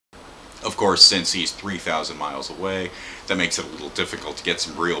Of course, since he's 3,000 miles away, that makes it a little difficult to get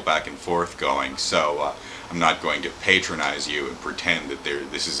some real back and forth going, so I'm not going to patronize you and pretend that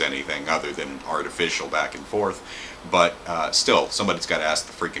this is anything other than an artificial back and forth, but still, somebody's got to ask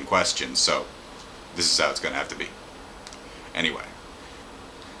the freaking questions, so this is how it's going to have to be. Anyway,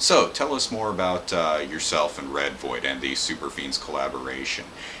 so tell us more about yourself and Red Void and the Super Fiends collaboration.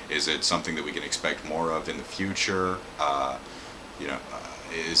 Is it something that we can expect more of in the future? You know,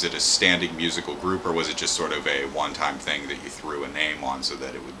 is it a standing musical group, or was it just sort of a one-time thing that you threw a name on so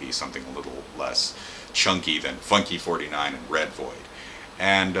that it would be something a little less chunky than Funky49 and Red Void?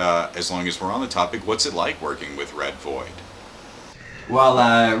 And as long as we're on the topic, what's it like working with Red Void?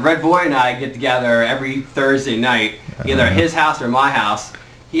 Well, Red Void and I get together every Thursday night, either at his house or my house.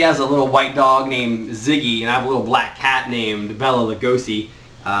 He has a little white dog named Ziggy, and I have a little black cat named Bella Lugosi.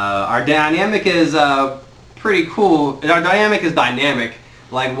 Our dynamic is pretty cool. Our dynamic is dynamic.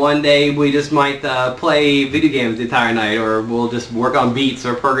 Like one day we just might play video games the entire night, or we'll just work on beats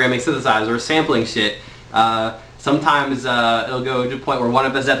or programming synthesizers or sampling shit. Sometimes it'll go to a point where one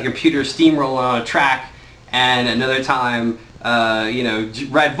of us is at the computer steamrolling on a track, and another time, you know,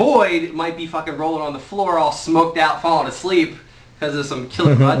 Red Void might be fucking rolling on the floor all smoked out, falling asleep because of some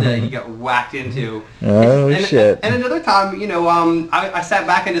killer bud that he got whacked into. Oh, shit. And another time, you know, I sat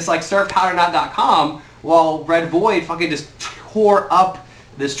back and just like surfed powderknot.com while Red Void fucking just tore up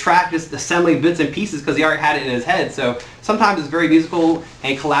this track, just assembling bits and pieces because he already had it in his head. So sometimes it's very musical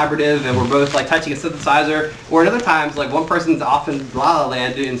and collaborative, and we're both like touching a synthesizer. Or in other times, like one person's off in La La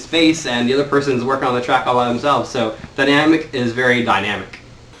Land in space, and the other person's working on the track all by themselves. So dynamic is very dynamic.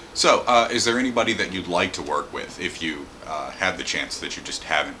 So, is there anybody that you'd like to work with if you had the chance that you just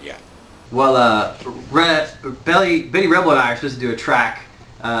haven't yet? Well, Betty Rebel and I are supposed to do a track.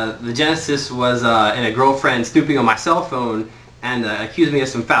 The genesis was in a girlfriend snooping on my cell phone and accused me of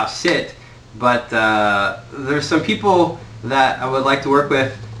some foul shit. But there's some people that I would like to work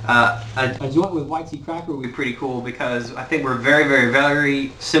with. A joint with White Tea Cracker would be pretty cool because I think we're very, very,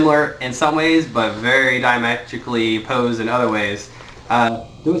 very similar in some ways, but very diametrically opposed in other ways.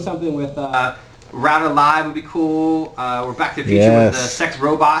 Doing something with Router Live would be cool. We're Back to the Future with the sex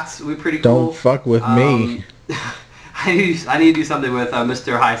robots would be pretty cool. Don't fuck with me. I need to do something with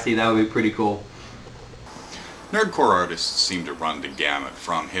Mr. High C. That would be pretty cool. Nerdcore artists seem to run the gamut,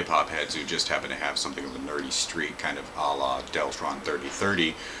 from hip-hop heads who just happen to have something of a nerdy streak, kind of a la Deltron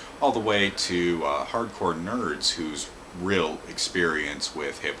 3030, all the way to hardcore nerds whose real experience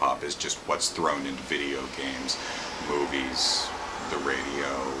with hip-hop is just what's thrown into video games, movies, the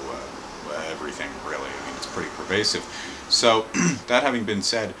radio, everything really. I mean, it's pretty pervasive. So, that having been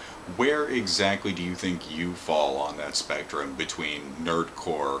said, where exactly do you think you fall on that spectrum between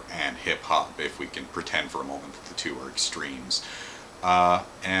nerdcore and hip-hop, if we can pretend for a moment that the two are extremes?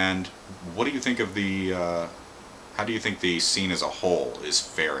 And what do you think of the, how do you think the scene as a whole is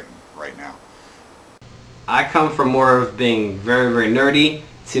faring right now? I come from more of being very, very nerdy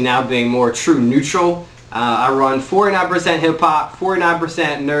to now being more true neutral. I run 49% hip-hop, 49%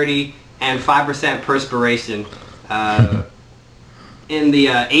 nerdy, and 5% perspiration. In the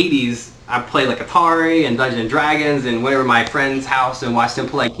 80s, I played like Atari and Dungeons & Dragons and went over to my friend's house and watched him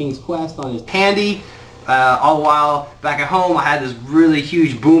play King's Quest on his Tandy. All the while, back at home, I had this really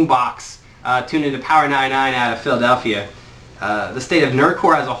huge boombox tuned into Power 99 out of Philadelphia. The state of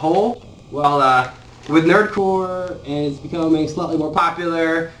nerdcore as a whole, well, with nerdcore and it's becoming slightly more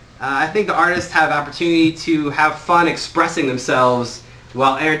popular, I think the artists have opportunity to have fun expressing themselves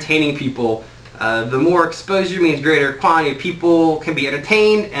while entertaining people. The more exposure means greater quantity of people can be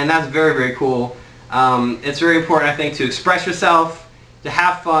entertained, and that's very, very cool. It's very important, I think, to express yourself, to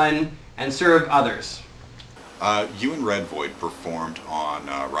have fun, and serve others. You and Red Void performed on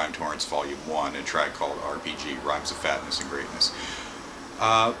Rhyme Torrents Volume 1, a track called RPG, Rhymes of Fatness and Greatness.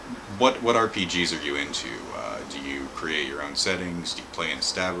 What RPGs are you into? Do you create your own settings? Do you play in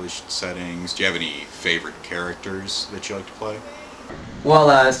established settings? Do you have any favorite characters that you like to play?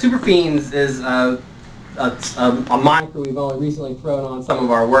 Well, Super Fiends is a moniker we've only recently thrown on some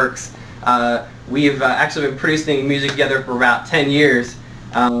of our works. We've actually been producing music together for about 10 years.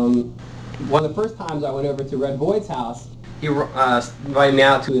 One of the first times I went over to Red Void's house, he invited me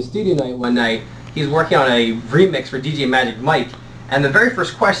out to his studio night one night. He's working on a remix for DJ Magic Mike, and the very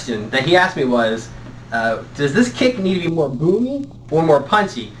first question that he asked me was, does this kick need to be more boomy or more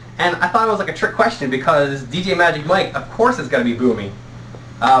punchy? And I thought it was like a trick question because DJ Magic Mike, of course it's going to be boomy.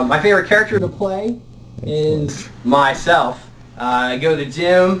 My favorite character to play is myself. I go to the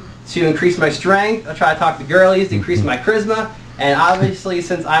gym to increase my strength. I try to talk to girlies to increase my charisma. And obviously,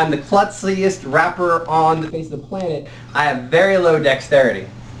 since I'm the klutziest rapper on the face of the planet, I have very low dexterity.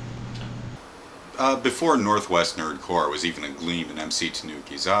 before Northwest Nerdcore was even a gleam in MC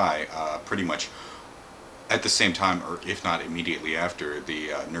Tanuki's eye, pretty much at the same time, or if not immediately after the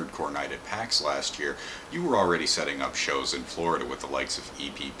Nerdcore night at PAX last year, you were already setting up shows in Florida with the likes of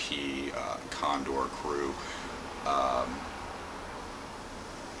EPP, Condor Crew,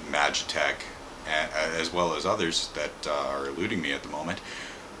 Magitech, as well as others that are eluding me at the moment.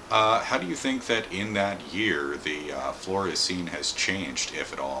 How do you think that in that year the Florida scene has changed,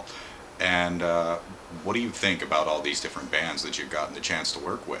 if at all? And what do you think about all these different bands that you've gotten the chance to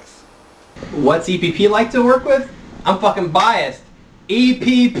work with? What's EPP like to work with? I'm fucking biased.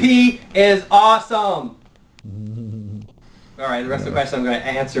 EPP is awesome! Alright, the rest of the question I'm going to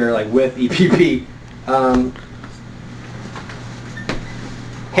answer like with EPP.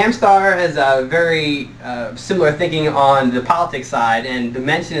 Hamstar has a very similar thinking on the politics side, and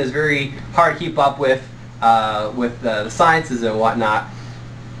Dimension is very hard to keep up with the sciences and whatnot.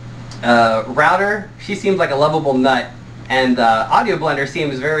 Router, she seems like a lovable nut, and Oddioblender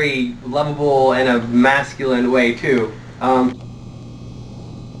seems very lovable in a masculine way too.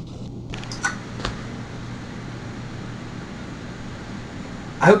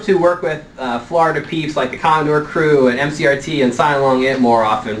 I hope to work with Florida peeps like the Condor Crew and MCRT and sign along it more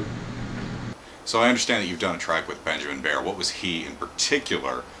often. So I understand that you've done a track with Benjamin Bear. What was he in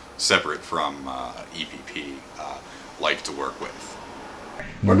particular, separate from EPP, like to work with?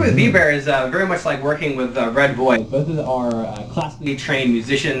 Working with V-Bear is very much like working with Red Void. Both of them are classically trained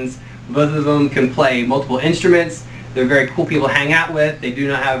musicians. Both of them can play multiple instruments. They're very cool people to hang out with. They do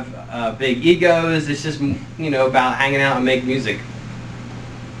not have big egos. It's just, you know, about hanging out and making music.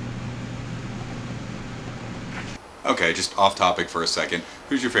 Okay, just off topic for a second.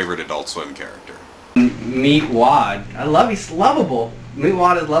 Who's your favorite Adult Swim character? Meat Wad. He's lovable. Meat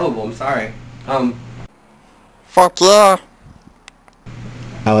Wad is lovable, I'm sorry. Fuck yeah!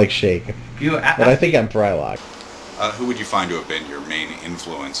 I like Shake. But I think I'm Frylock. Who would you find to have been your main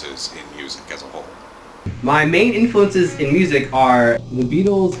influences in music as a whole? My main influences in music are the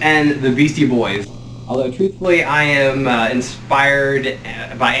Beatles and the Beastie Boys. Although truthfully, I am inspired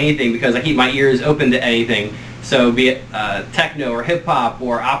by anything because I keep my ears open to anything. So be it techno or hip-hop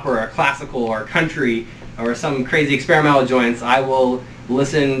or opera or classical or country or some crazy experimental joints, I will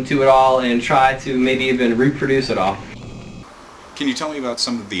listen to it all and try to maybe even reproduce it all. Can you tell me about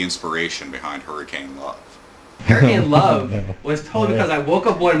some of the inspiration behind Hurricane Love? Hurricane Love was told because I woke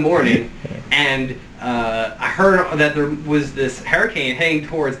up one morning and I heard that there was this hurricane heading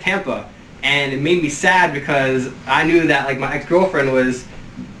towards Tampa, and it made me sad because I knew that like my ex-girlfriend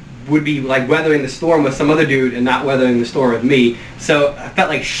would be like weathering the storm with some other dude and not weathering the storm with me. So I felt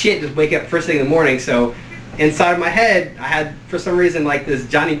like shit just waking up first thing in the morning. So inside my head, I had for some reason like this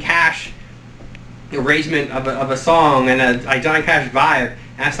Johnny Cash arrangement of a song and a Johnny Cash vibe,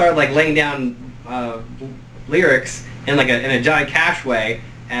 and I started like laying down lyrics in like in a Johnny Cash way,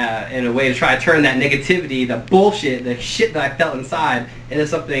 in a way to try to turn that negativity, the bullshit, the shit that I felt inside, into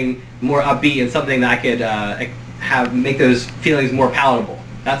something more upbeat and something that I could make those feelings more palatable.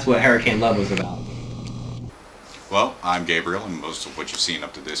 That's what Hurricane Love was about. Well, I'm Gabriel, and most of what you've seen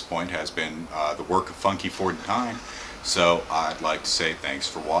up to this point has been the work of Funky49. So I'd like to say thanks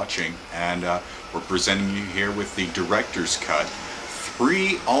for watching, and we're presenting you here with the director's cut.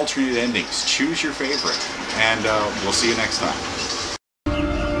 3 alternate endings. Choose your favorite, and we'll see you next time.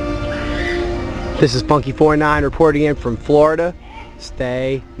 This is Funky49 reporting in from Florida.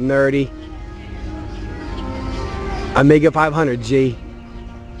 Stay nerdy. Amiga 500, G.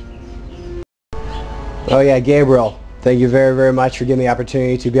 Oh yeah, Gabriel. Thank you very, very much for giving me the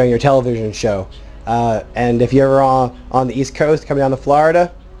opportunity to be on your television show. And if you're ever on the East Coast coming down to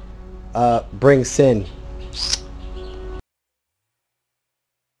Florida, bring Sin.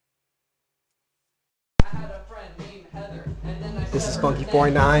 This is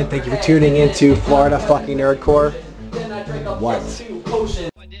Funky49. Thank you for tuning into Florida fucking Nerdcore. What?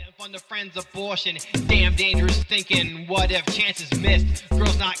 On the friend's abortion, damn dangerous thinking, what if chances missed,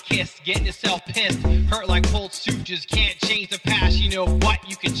 girls not kissed, getting yourself pissed, hurt like cold sutures, can't change the past, you know what,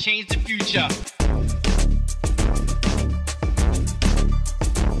 you can change the future.